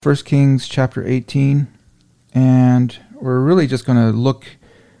1 Kings chapter 18, and we're really just going to look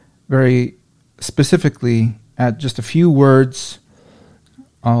very specifically at just a few words.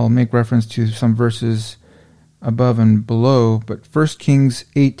 I'll make reference to some verses above and below, but 1 Kings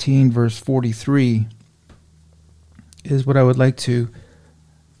 18 verse 43 is what I would like to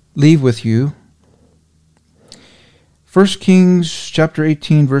leave with you. 1 Kings chapter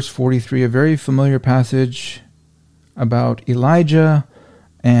 18 verse 43, a very familiar passage about Elijah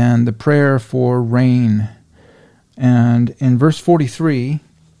and the prayer for rain. And in verse 43,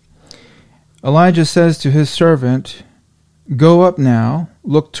 Elijah says to his servant, "Go up now,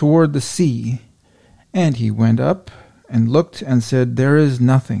 look toward the sea." And he went up and looked and said, "There is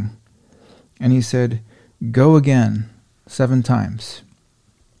nothing." And he said, "Go again 7 times.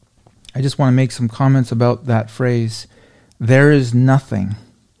 I just want to make some comments about that phrase, "There is nothing.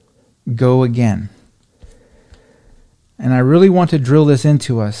 Go again." And I really want to drill this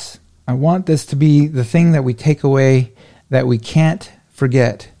into us. I want this to be the thing that we take away, that we can't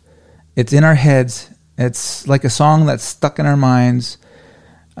forget. It's in our heads. It's like a song that's stuck in our minds,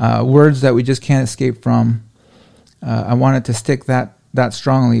 words that we just can't escape from. I want it to stick that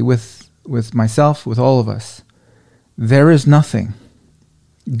strongly with myself, with all of us. There is nothing.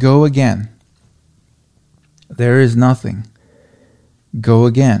 Go again. There is nothing. Go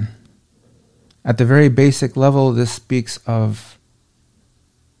again. At the very basic level, this speaks of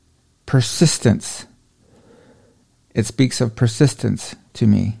persistence. It speaks of persistence to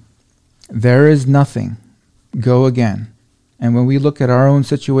me. There is nothing. Go again. And when we look at our own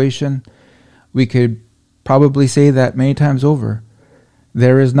situation, we could probably say that many times over.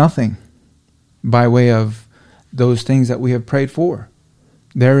 There is nothing, by way of those things that we have prayed for.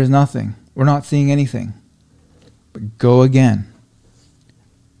 There is nothing. We're not seeing anything. But go again.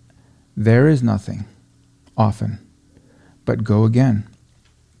 There is nothing, often, but go again.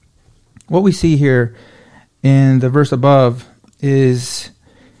 What we see here in the verse above is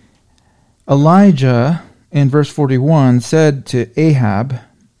Elijah, in verse 41, said to Ahab,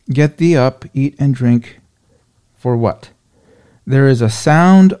 "Get thee up, eat and drink, for what? There is a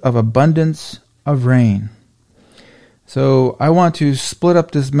sound of abundance of rain." So I want to split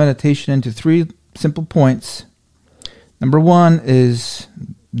up this meditation into 3 simple points. Number 1 is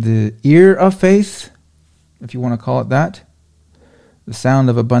the ear of faith, if you want to call it that, the sound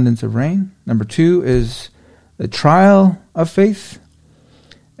of abundance of rain. Number 2 is the trial of faith.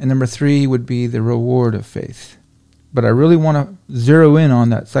 And number 3 would be the reward of faith. But I really want to zero in on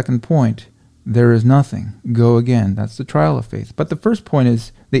that second point. There is nothing. Go again. That's the trial of faith. But the first point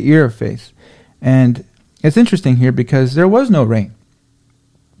is the ear of faith. And it's interesting here because there was no rain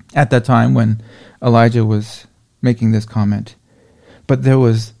at that time when Elijah was making this comment. But there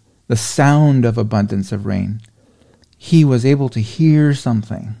was the sound of abundance of rain. He was able to hear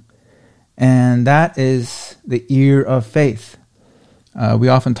something. And that is the ear of faith. We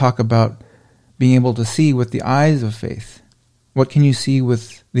often talk about being able to see with the eyes of faith. What can you see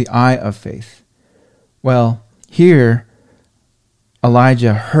with the eye of faith? Well, here,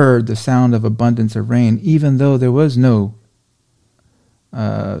 Elijah heard the sound of abundance of rain, even though there was no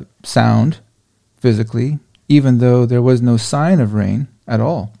sound physically, even though there was no sign of rain at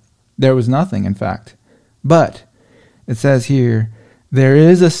all. There was nothing, in fact. But it says here, there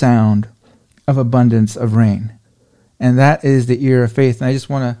is a sound of abundance of rain. And that is the ear of faith. And I just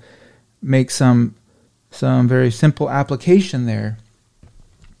want to make some very simple application there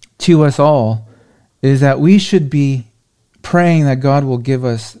to us all, is that we should be praying that God will give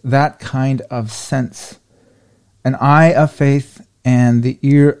us that kind of sense, an eye of faith and the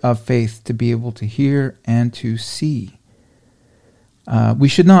ear of faith to be able to hear and to see. We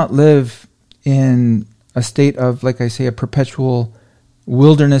should not live in a state of, like I say, a perpetual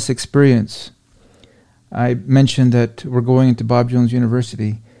wilderness experience. I mentioned that we're going into Bob Jones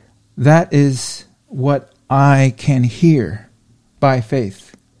University. That is what I can hear by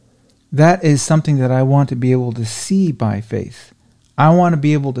faith. That is something that I want to be able to see by faith. I want to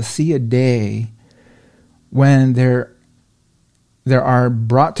be able to see a day when there are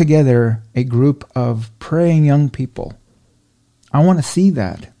brought together a group of praying young people. I want to see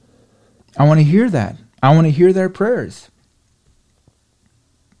that. I want to hear that. I want to hear their prayers.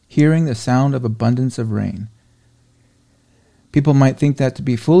 Hearing the sound of abundance of rain. People might think that to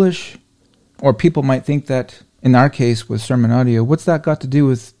be foolish, or people might think that, in our case with sermon audio, what's that got to do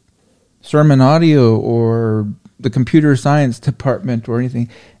with sermon audio or the computer science department or anything?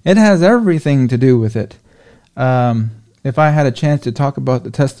 It has everything to do with it. If I had a chance to talk about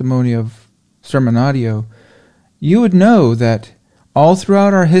the testimony of sermon audio, you would know that all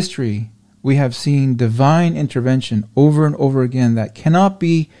throughout our history, we have seen divine intervention over and over again that cannot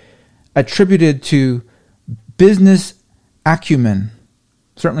be attributed to business acumen,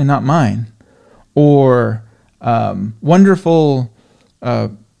 certainly not mine, or wonderful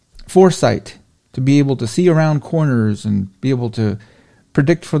foresight to be able to see around corners and be able to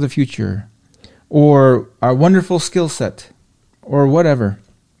predict for the future, or a wonderful skill set, or whatever.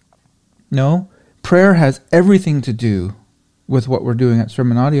 No, prayer has everything to do with what we're doing at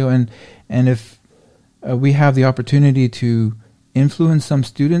Sermon Audio, and if we have the opportunity to influence some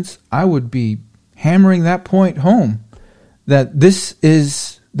students, I would be hammering that point home, that this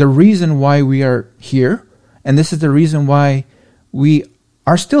is the reason why we are here, and this is the reason why we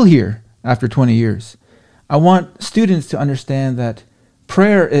are still here after 20 years. I want students to understand that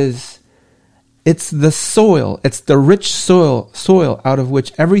prayer it's the soil, it's the rich soil out of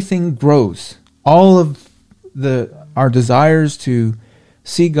which everything grows. All of our desires to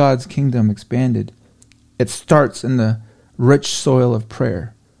see God's kingdom expanded, it starts in the rich soil of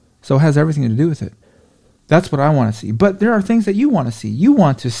prayer. So it has everything to do with it. That's what I want to see. But there are things that you want to see. You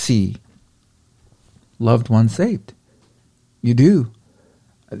want to see loved ones saved. You do.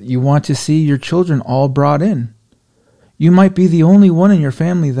 You want to see your children all brought in. You might be the only one in your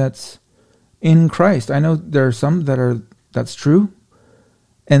family that's in Christ. I know there are some that's true,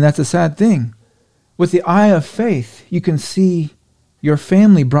 and that's a sad thing. With the eye of faith, you can see your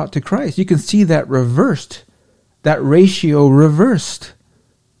family brought to Christ. You can see that reversed, that ratio reversed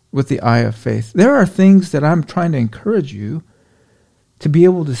with the eye of faith. There are things that I'm trying to encourage you to be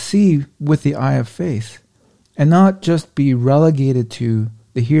able to see with the eye of faith, and not just be relegated to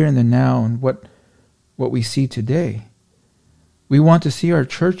the here and the now and what we see today. We want to see our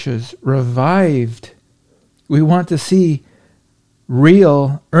churches revived. We want to see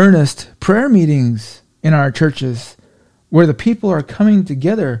real, earnest prayer meetings in our churches where the people are coming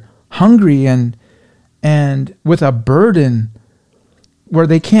together hungry and with a burden, where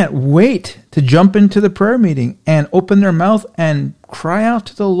they can't wait to jump into the prayer meeting and open their mouth and cry out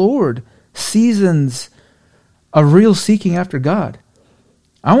to the Lord. Seasons of real seeking after God.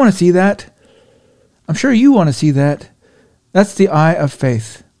 I want to see that. I'm sure you want to see that. That's the eye of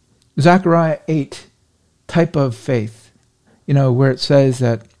faith. Zechariah 8 type of faith. Where it says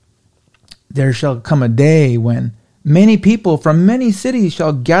that there shall come a day when many people from many cities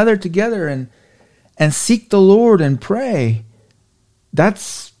shall gather together and seek the Lord and pray.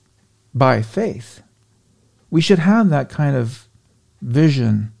 That's by faith. We should have that kind of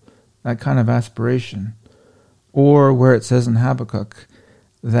vision, that kind of aspiration. Or where it says in Habakkuk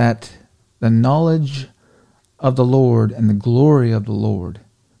that the knowledge of the Lord and the glory of the Lord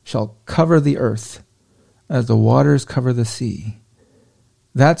shall cover the earth as the waters cover the sea.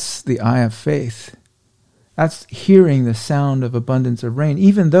 That's the eye of faith. That's hearing the sound of abundance of rain,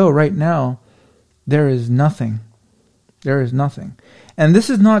 even though right now there is nothing. There is nothing. And this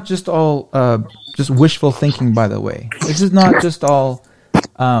is not just all just wishful thinking, by the way. This is not just all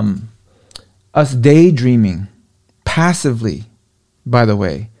us daydreaming passively, by the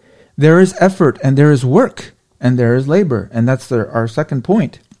way. There is effort and there is work and there is labor. And that's our second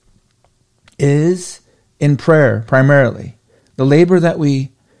point, is in prayer primarily. The labor that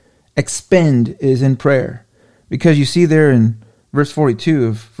we expend is in prayer. Because you see there in verse 42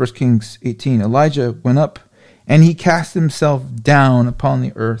 of 1 Kings 18, Elijah went up and he cast himself down upon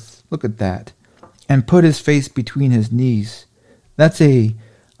the earth. Look at that. And put his face between his knees. That's a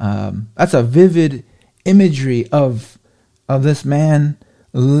vivid imagery of this man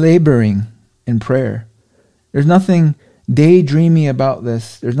laboring in prayer. There's nothing daydreamy about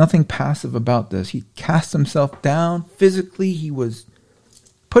this. There's nothing passive about this. He cast himself down physically. He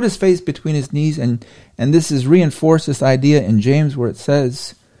put his face between his knees, and this is reinforced, this idea in James where it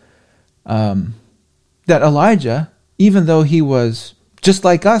says that Elijah, even though he was just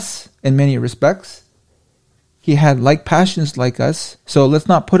like us in many respects, he had like passions like us. So let's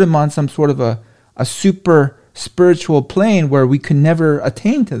not put him on some sort of a super spiritual plane where we can never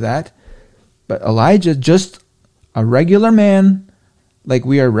attain to that. But Elijah, just a regular man, like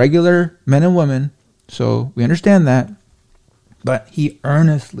we are regular men and women. So we understand that. But he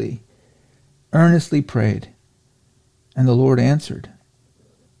earnestly prayed, and the Lord answered.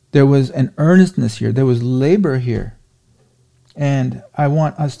 There was an earnestness here. There was labor here. And I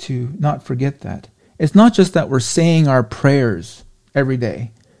want us to not forget that. It's not just that we're saying our prayers every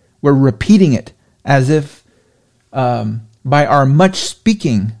day. We're repeating it as if by our much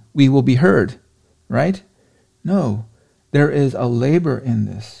speaking we will be heard, right? No, there is a labor in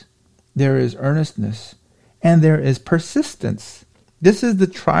this. There is earnestness. And there is persistence. This is the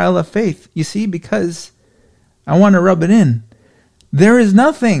trial of faith. You see, because I want to rub it in. There is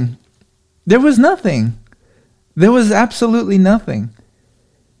nothing There was nothing. There was absolutely nothing.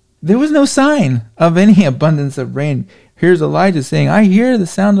 There was no sign of any abundance of rain. Here's Elijah saying, I hear the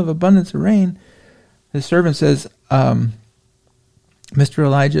sound of abundance of rain. His servant says, Mr.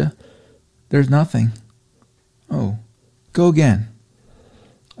 Elijah, there's nothing. Oh, go again.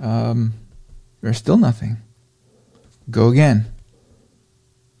 There's still nothing. Go again.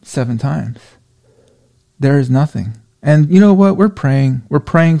 7 times. There is nothing. And you know what? We're praying. We're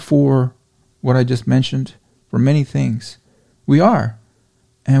praying for what I just mentioned, for many things. We are.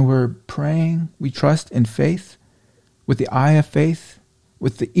 And we're praying. We trust in faith, with the eye of faith,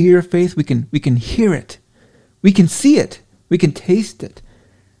 with the ear of faith. We can hear it. We can see it. We can taste it.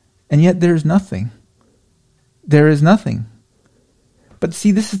 And yet there's nothing. There is nothing. But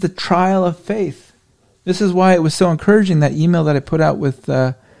see, this is the trial of faith. This is why it was so encouraging, that email that I put out with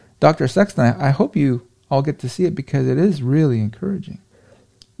Dr. Sexton. I hope you all get to see it, because it is really encouraging.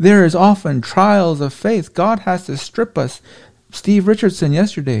 There is often trials of faith. God has to strip us. Steve Richardson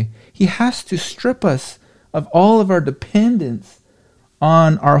yesterday, he has to strip us of all of our dependence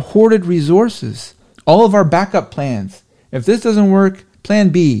on our hoarded resources, all of our backup plans. If this doesn't work, plan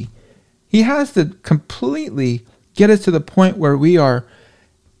B. He has to completely get us to the point where we are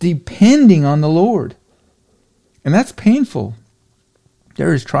depending on the Lord. And that's painful.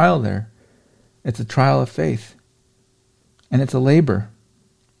 There is trial there. It's a trial of faith. And it's a labor.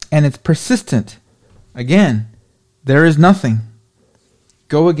 And it's persistent. Again, there is nothing.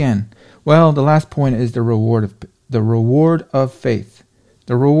 Go again. Well, the last point is the reward of faith.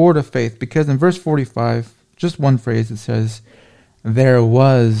 The reward of faith. Because in verse 45, just one phrase, it says, there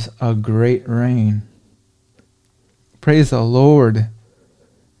was a great rain. Praise the Lord.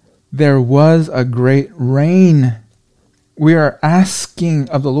 There was a great rain. We are asking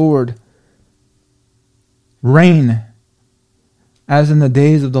of the Lord, rain, as in the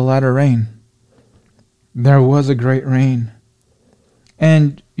days of the latter rain. There was a great rain.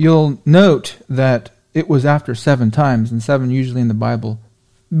 And you'll note that it was after 7 times, and 7 usually in the Bible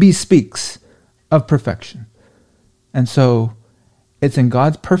bespeaks of perfection. And so it's in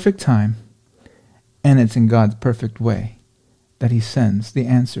God's perfect time, and it's in God's perfect way that he sends the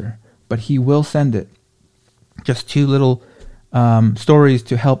answer. But he will send it. Just 2 little stories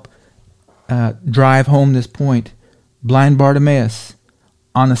to help drive home this point. Blind Bartimaeus,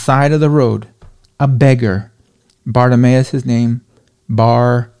 on the side of the road, a beggar. Bartimaeus, his name,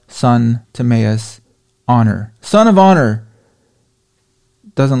 Bar, son, Timaeus, honor. Son of honor.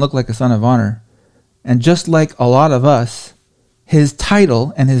 Doesn't look like a son of honor. And just like a lot of us, his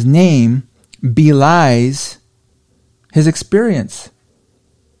title and his name belies his experience.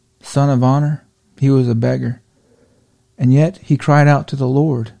 Son of honor. He was a beggar. And yet he cried out to the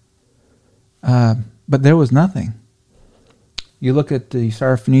Lord. But there was nothing. You look at the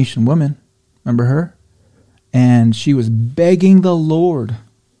Syrophoenician woman. Remember her? And she was begging the Lord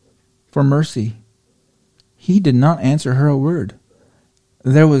for mercy. He did not answer her a word.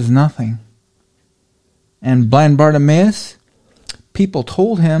 There was nothing. And blind Bartimaeus, people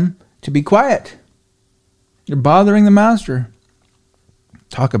told him to be quiet. You're bothering the master.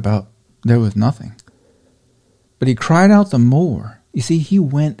 Talk about there was nothing. But he cried out the more. You see, he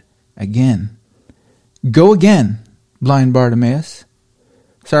went again. Go again, blind Bartimaeus.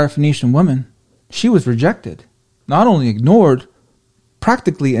 Syrophoenician woman, she was rejected. Not only ignored,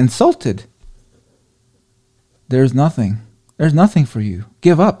 practically insulted. There's nothing. There's nothing for you.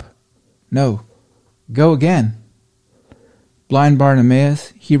 Give up. No. Go again. Blind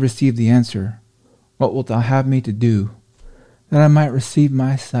Bartimaeus, he received the answer. What wilt thou have me to do, that I might receive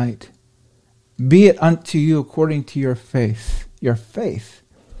my sight? Be it unto you according to your faith. Your faith.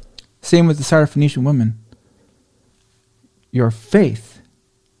 Same with the Syrophoenician woman. Your faith.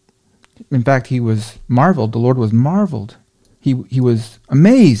 In fact, he was marveled. The Lord was marveled. He was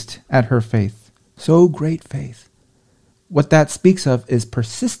amazed at her faith. So great faith. What that speaks of is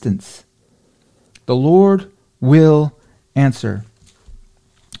persistence. The Lord will answer.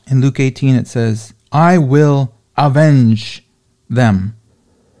 In Luke 18 it says, I will avenge them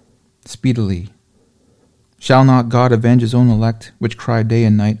speedily. Shall not God avenge his own elect, which cry day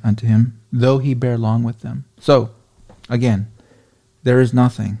and night unto him, though he bear long with them? So, again, there is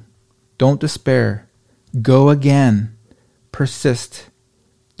nothing. Don't despair. Go again. Persist.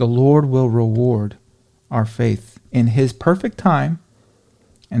 The Lord will reward our faith in his perfect time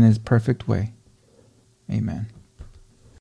and his perfect way. Amen.